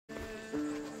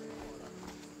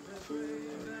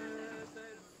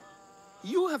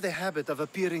You have the habit of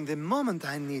appearing the moment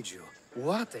I need you.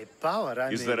 What a power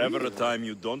I Is may there ever a wield. time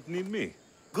you don't need me?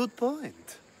 Good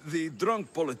point. The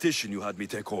drunk politician you had me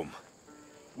take home.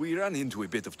 We ran into a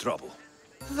bit of trouble.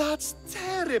 That's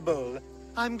terrible.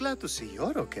 I'm glad to see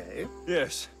you're okay.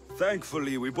 Yes,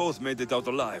 thankfully we both made it out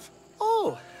alive.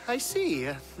 Oh, I see.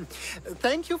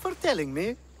 Thank you for telling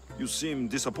me. You seem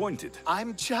disappointed.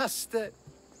 I'm just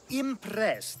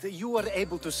impressed you were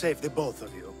able to save the both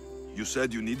of you. You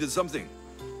said you needed something.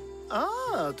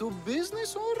 Ah, to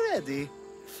business already?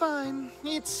 Fine.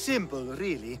 It's simple,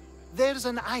 really. There's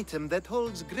an item that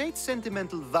holds great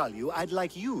sentimental value I'd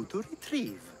like you to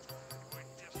retrieve.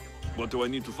 What do I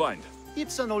need to find?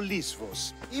 It's an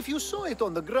Olisvos. If you saw it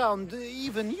on the ground,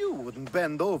 even you wouldn't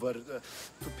bend over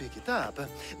to pick it up.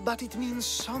 But it means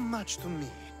so much to me.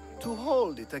 To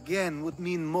hold it again would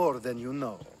mean more than you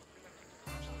know.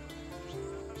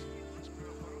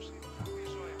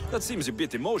 That seems a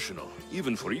bit emotional,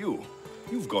 even for you.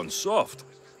 You've gone soft.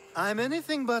 I'm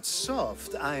anything but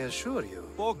soft, I assure you.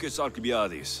 Focus,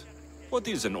 Alcibiades. What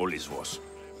is an Olisvos?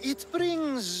 It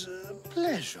brings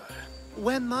pleasure.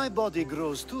 When my body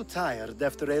grows too tired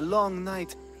after a long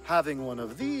night, having one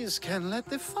of these can let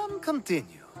the fun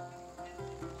continue.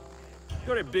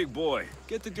 You're a big boy.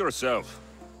 Get it yourself.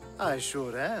 I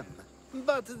sure am.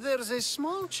 But there's a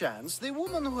small chance the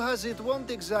woman who has it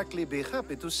won't exactly be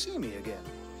happy to see me again.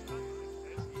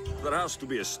 There has to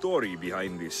be a story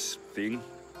behind this thing.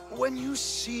 When you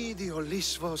see the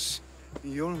Olisvos,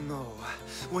 you'll know.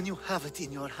 When you have it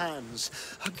in your hands,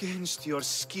 against your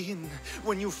skin,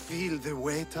 when you feel the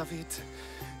weight of it,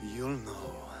 you'll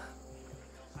know.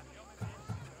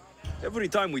 Every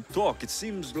time we talk, it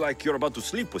seems like you're about to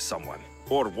sleep with someone.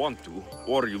 Or want to,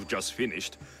 or you've just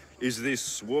finished. Is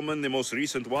this woman the most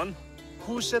recent one?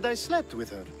 Who said I slept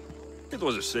with her? It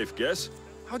was a safe guess.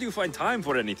 How do you find time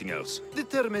for anything else?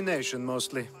 Determination,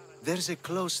 mostly. There's a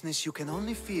closeness you can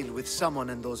only feel with someone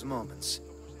in those moments.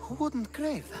 Who wouldn't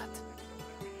crave that?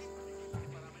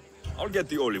 I'll get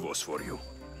the Olivos for you.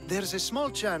 There's a small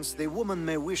chance the woman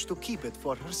may wish to keep it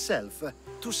for herself,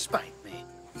 to spite me.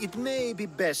 It may be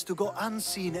best to go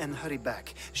unseen and hurry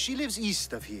back. She lives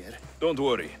east of here. Don't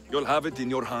worry, you'll have it in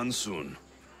your hands soon.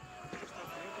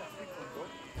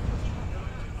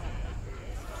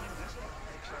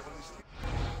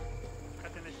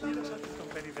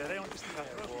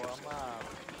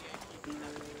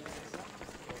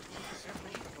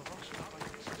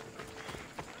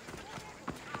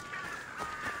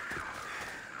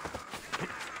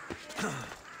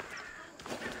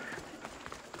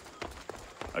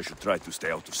 I should try to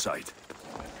stay out of sight.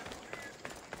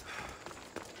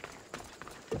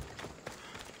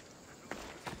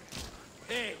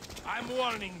 Hey, I'm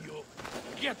warning you.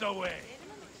 Get away.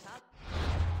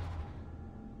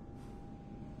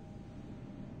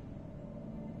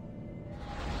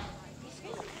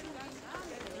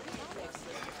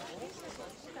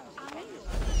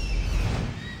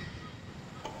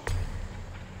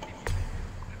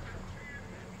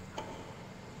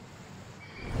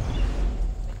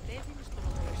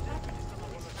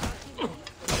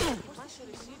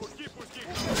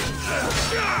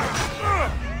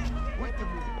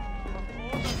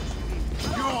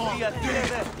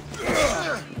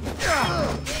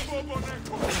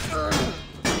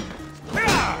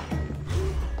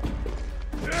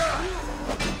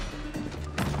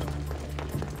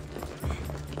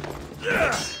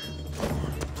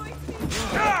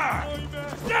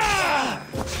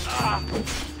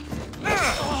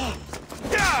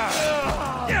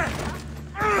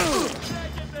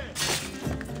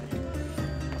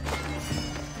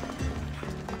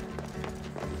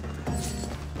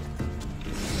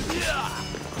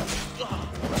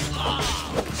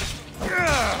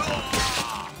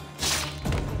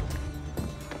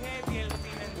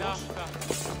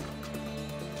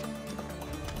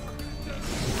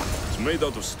 It's made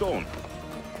out of stone.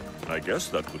 I guess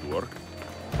that could work.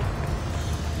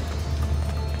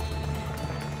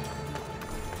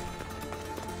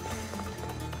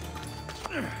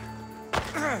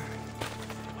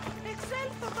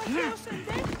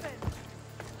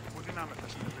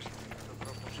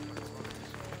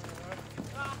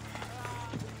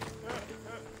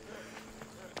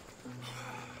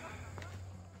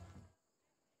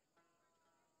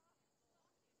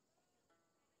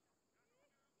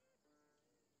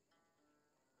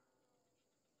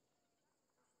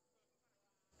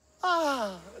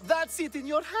 Ah, that's it in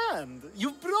your hand.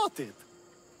 You brought it.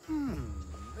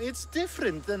 It's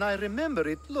different than I remember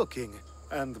it looking.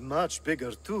 And much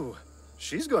bigger, too.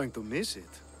 She's going to miss it.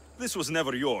 This was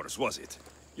never yours, was it?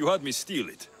 You had me steal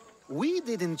it. We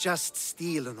didn't just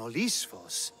steal an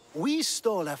Olisvos. We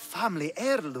stole a family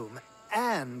heirloom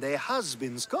and a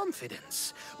husband's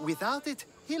confidence. Without it,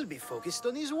 he'll be focused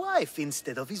on his wife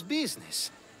instead of his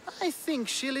business. I think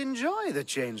she'll enjoy the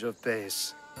change of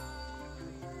pace.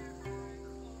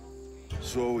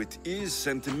 So it is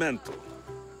sentimental,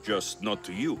 just not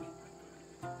to you.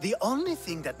 The only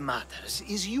thing that matters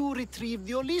is you retrieved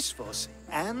the Olisfos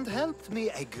and helped me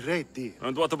a great deal.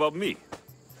 And what about me?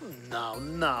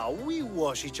 Now, we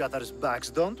wash each other's backs,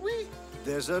 don't we?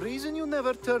 There's a reason you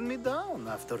never turned me down,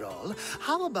 after all.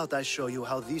 How about I show you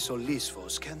how these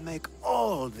Olisfos can make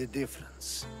all the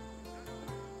difference?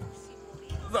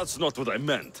 That's not what I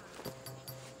meant.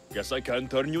 Guess I can't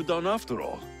turn you down after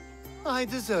all. I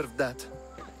deserve that.